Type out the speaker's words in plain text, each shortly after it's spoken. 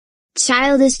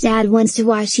Childish Dad wants to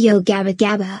watch Yo Gabba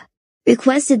Gabba.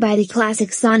 Requested by the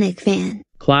Classic Sonic fan.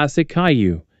 Classic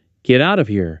Caillou, get out of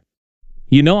here.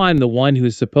 You know I'm the one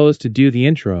who's supposed to do the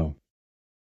intro.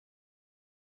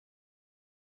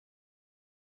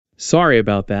 Sorry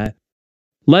about that.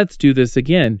 Let's do this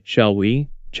again, shall we?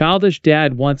 Childish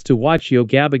Dad wants to watch Yo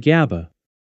Gabba Gabba.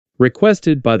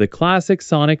 Requested by the Classic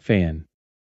Sonic fan.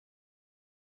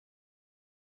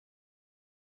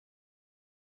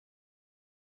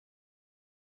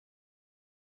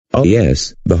 Oh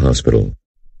yes, the hospital.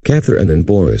 Catherine and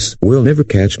Boris will never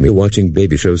catch me watching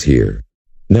baby shows here.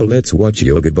 Now let's watch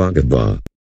Yo Gabba Gabba.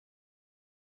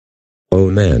 Oh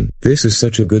man, this is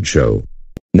such a good show.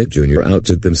 Nick Jr.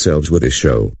 outdid themselves with this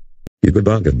show. Yo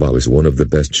Gabba Gabba is one of the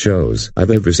best shows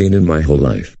I've ever seen in my whole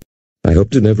life. I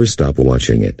hope to never stop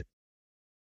watching it.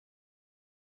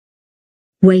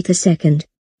 Wait a second.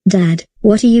 Dad,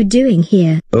 what are you doing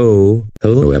here? Oh,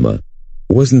 hello Emma.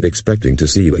 Wasn't expecting to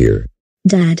see you here.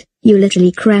 Dad, you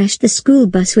literally crashed the school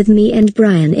bus with me and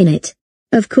Brian in it.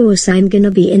 Of course I'm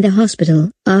gonna be in the hospital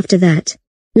after that.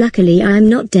 Luckily I'm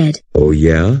not dead. Oh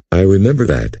yeah, I remember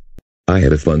that. I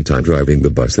had a fun time driving the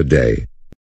bus that day.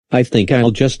 I think I'll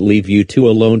just leave you two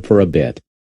alone for a bit.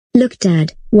 Look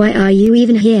Dad, why are you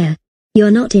even here?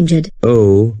 You're not injured.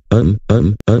 Oh,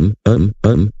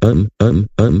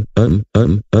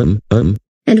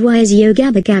 And why is Yo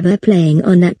Gabba Gabba playing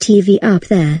on that TV up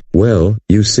there? Well,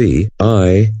 you see,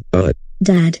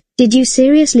 Dad, did you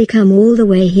seriously come all the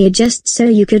way here just so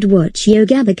you could watch Yo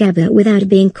Gabba Gabba without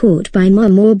being caught by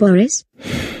Mom or Boris?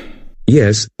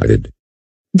 Yes, I did.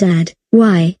 Dad,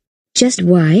 why? Just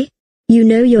why? You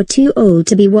know you're too old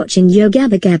to be watching Yo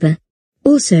Gabba Gabba.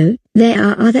 Also, there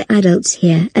are other adults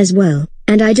here as well,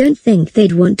 and I don't think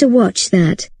they'd want to watch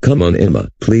that. Come on Emma,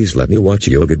 please let me watch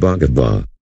Yo Gabba Gabba.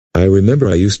 I remember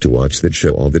I used to watch that show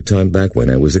all the time back when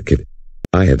I was a kid.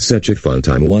 I had such a fun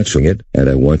time watching it, and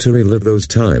I want to relive those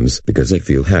times because I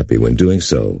feel happy when doing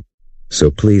so. So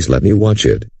please let me watch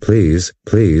it. Please,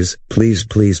 please, please,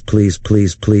 please, please,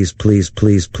 please, please, please,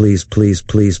 please, please, please,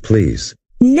 please, please.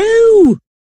 No!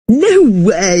 No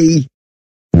way!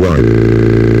 What?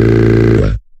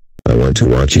 I want to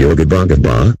watch Yo Gabba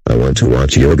Gabba. I want to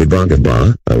watch Yo Gabba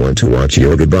Gabba. I want to watch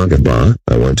Yo Gabba Gabba.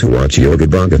 I want to watch Yo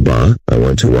Gabba Gabba. I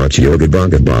want to watch Yo Gabba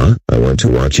Gabba. I want to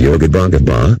watch Yo Gabba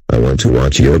Gabba. I want to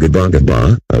watch Yo Gabba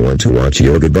Gabba. I want to watch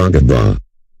Yo Gabba Gabba.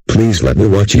 Please let me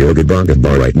watch Yo Gabba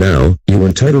Gabba right now, you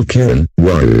entitled Karen.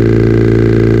 What?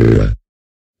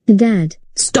 Dad,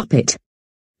 Stop it.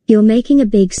 you're making a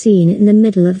big scene in the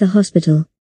middle of the hospital.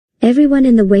 Everyone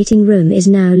in the waiting room is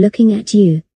now looking at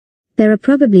you. There are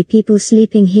probably people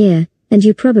sleeping here, and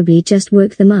you probably just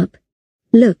woke them up.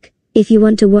 Look, if you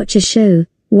want to watch a show,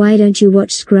 why don't you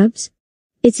watch Scrubs?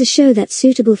 It's a show that's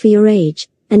suitable for your age,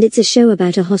 and it's a show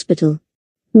about a hospital.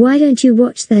 Why don't you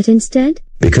watch that instead?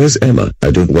 Because Emma, I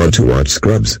don't want to watch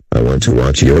Scrubs. I want to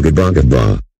watch Yo Gabba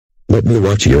Gabba. Let me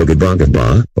watch Yo Gabba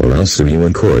Gabba, or I'll sue you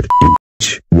in court, you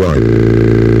bitch.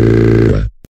 What?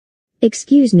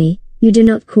 Excuse me, you do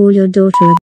not call your daughter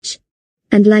a bitch.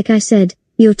 And like I said,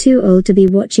 you're too old to be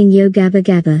watching Yo Gabba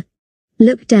Gabba.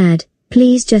 Look Dad,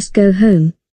 please just go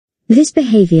home. This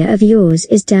behavior of yours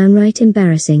is downright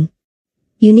embarrassing.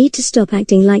 You need to stop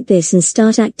acting like this and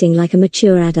start acting like a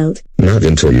mature adult. Not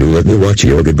until you let me watch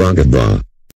Yo Gabba Gabba.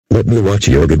 Let me watch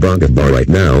Yo Gabba Gabba right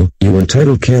now, you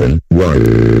entitled Karen. What?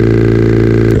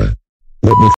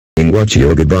 Let me f***ing watch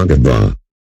Yo Gabba Gabba.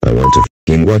 I want to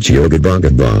f***ing watch Yo Gabba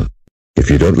Gabba. If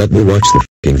you don't let me watch the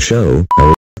f***ing show,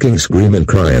 I'll f***ing scream and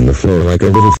cry on the floor like a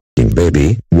little f***ing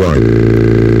baby.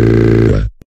 What?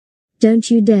 Don't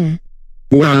you dare.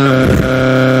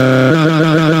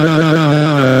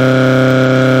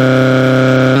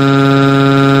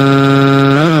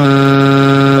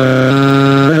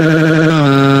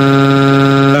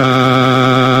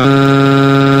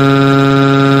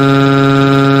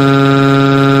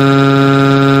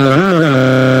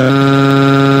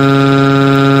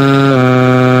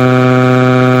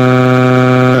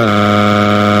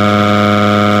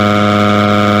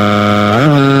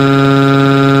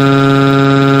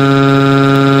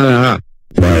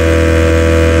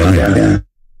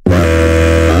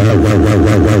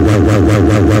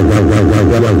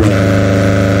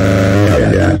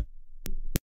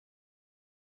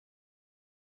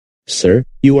 Sir,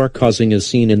 you are causing a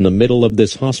scene in the middle of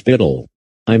this hospital.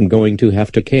 I'm going to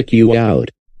have to kick you out.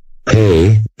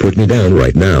 Hey, put me down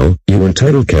right now, you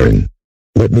entitled Karen.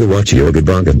 Let me watch Yo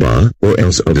Gabba Gabba, or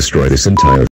else I'll destroy this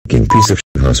entire f***ing piece of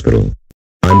shit hospital.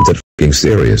 I'm that f***ing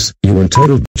serious, you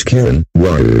entitled bitch Karen.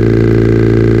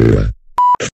 F***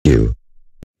 you.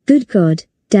 Good God,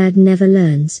 Dad never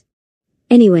learns.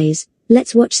 Anyways,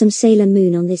 Let's watch some Sailor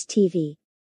Moon on this TV.